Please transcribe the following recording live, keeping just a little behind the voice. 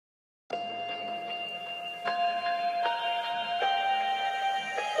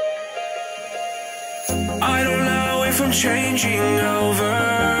I don't know if I'm changing over.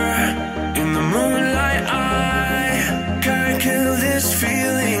 In the moonlight I can't kill this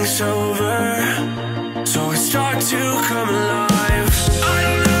feeling sober, so I start to come alive. I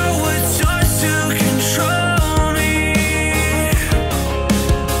don't know what starts to control me.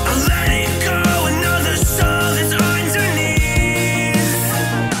 I let it go, another soul that's underneath.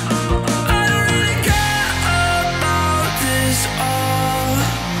 I don't really care about this all.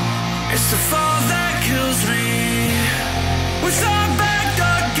 It's the fall that kills me. With our back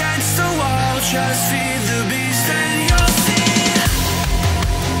against the wall, just feed the beast and you'll see.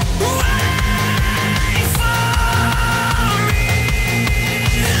 Wait for me.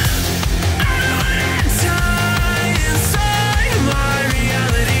 I don't have time inside my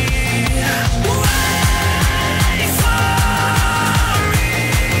reality. Wait for me.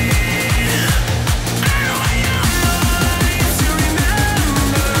 I want your mind to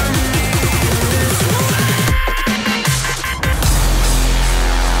remember me this way.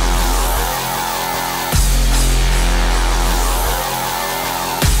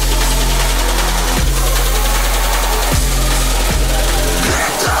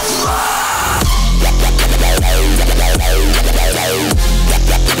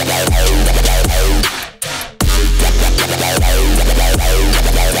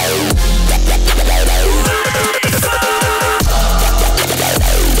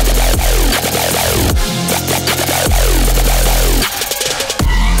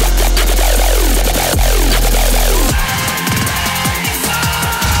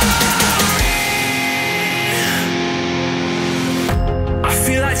 I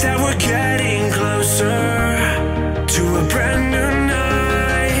feel like that we're getting closer to a brand new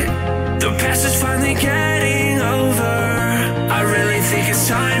night. The past is finally getting over. I really think it's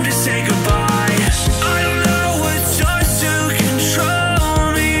time to say goodbye. I don't know what starts to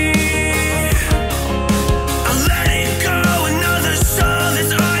control me. I let it go, another soul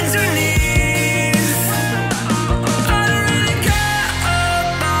that's underneath. I don't really care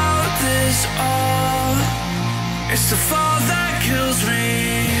about this all. It's the fall that kills me.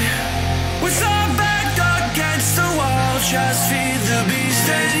 With our back against the wall, just feed the beast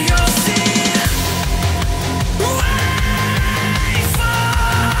and you'll see. Wait for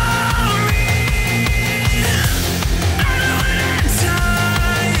me.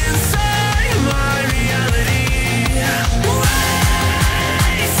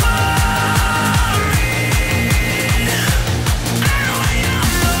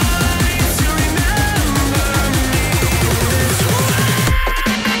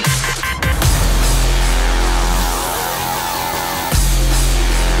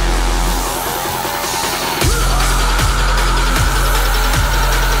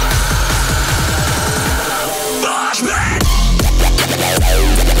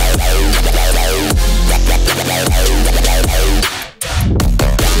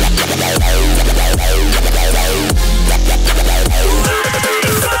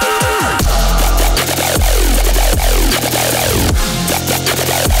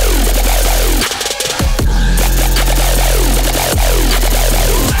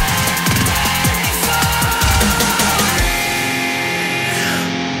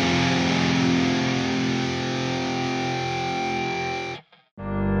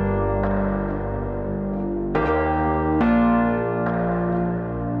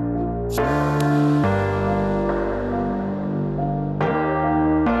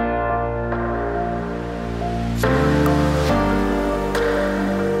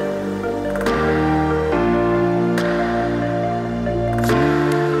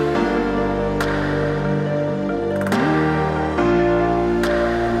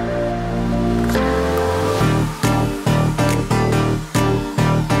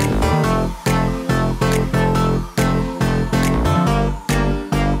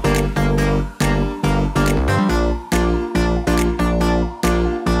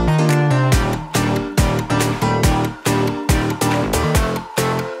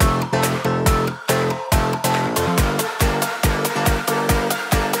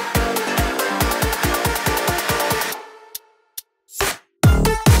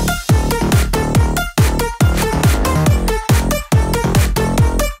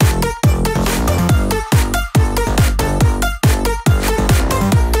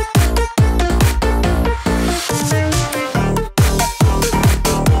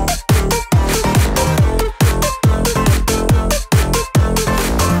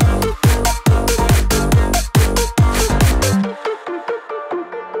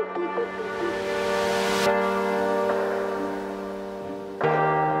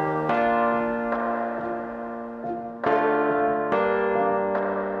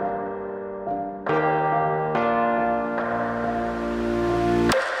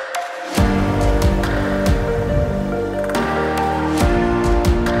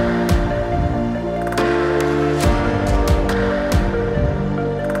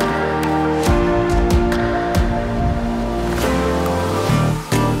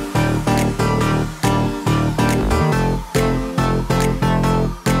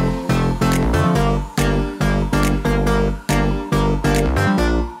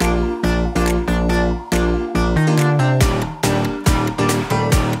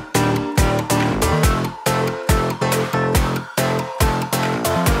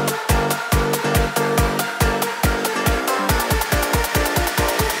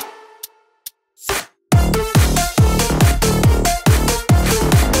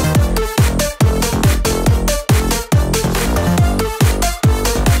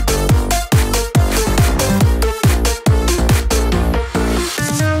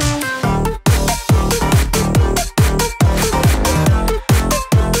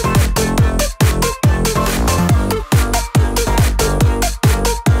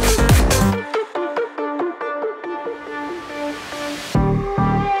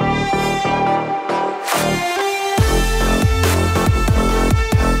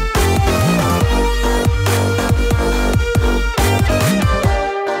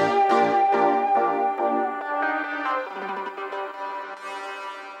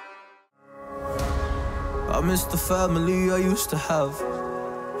 I miss the family I used to have.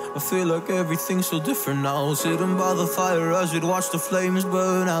 I feel like everything's so different now. Sitting by the fire as we'd watch the flames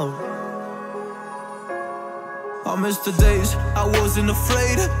burn out. I miss the days I wasn't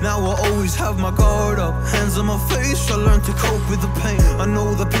afraid. Now I always have my guard up, hands on my face. I learned to cope with the pain. I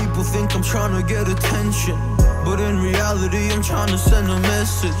know that people think I'm trying to get attention, but in reality I'm trying to send a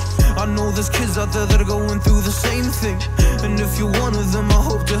message. I know there's kids out there that are going through the same thing, and if you're one of them, I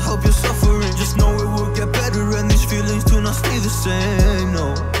hope to help your suffering. Just know it will get better, and these feelings do not stay the same.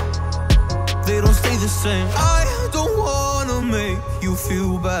 No, they don't stay the same. I don't wanna make you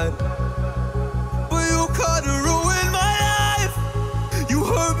feel bad, but you kinda ruined my life. You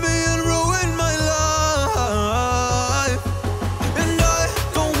hurt me and ruined my life, and I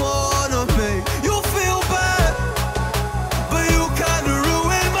don't wanna make you feel bad, but you kinda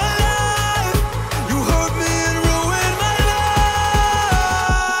ruined my life. You hurt me and ruined my life.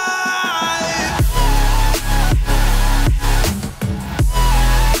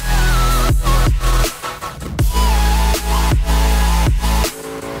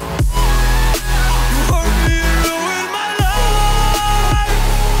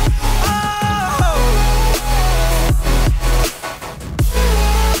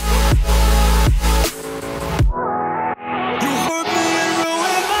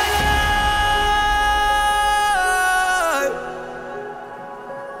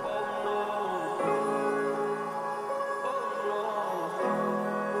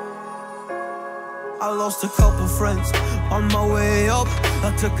 I lost a couple friends on my way up.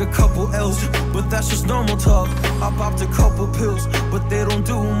 I took a couple L's, but that's just normal talk. I popped a couple pills, but they don't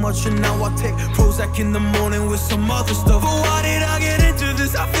do much. And now I take Prozac in the morning with some other stuff. But why did I get it?